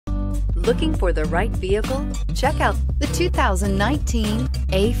Looking for the right vehicle? Check out the 2019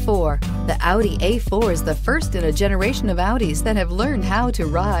 A4. The Audi A4 is the first in a generation of Audis that have learned how to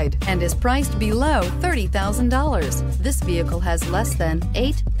ride and is priced below $30,000. This vehicle has less than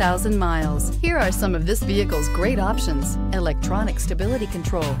 8,000 miles. Here are some of this vehicle's great options: electronic stability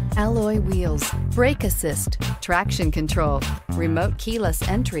control, alloy wheels, brake assist, traction control, remote keyless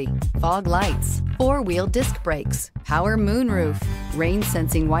entry, fog lights, four-wheel disc brakes, power moonroof, rain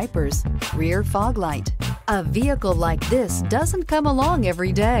sensing wipers, rear fog light. A vehicle like this doesn't come along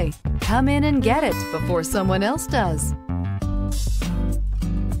every day. Come in and get it before someone else does.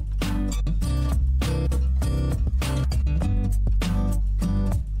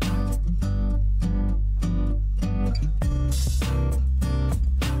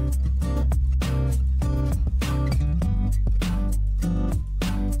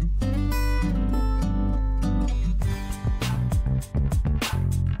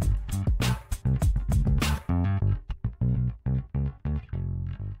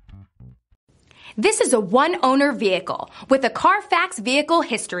 This is a one-owner vehicle with a Carfax Vehicle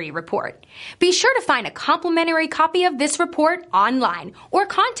History Report. Be sure to find a complimentary copy of this report online or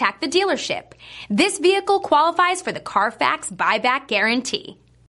contact the dealership. This vehicle qualifies for the Carfax Buyback Guarantee.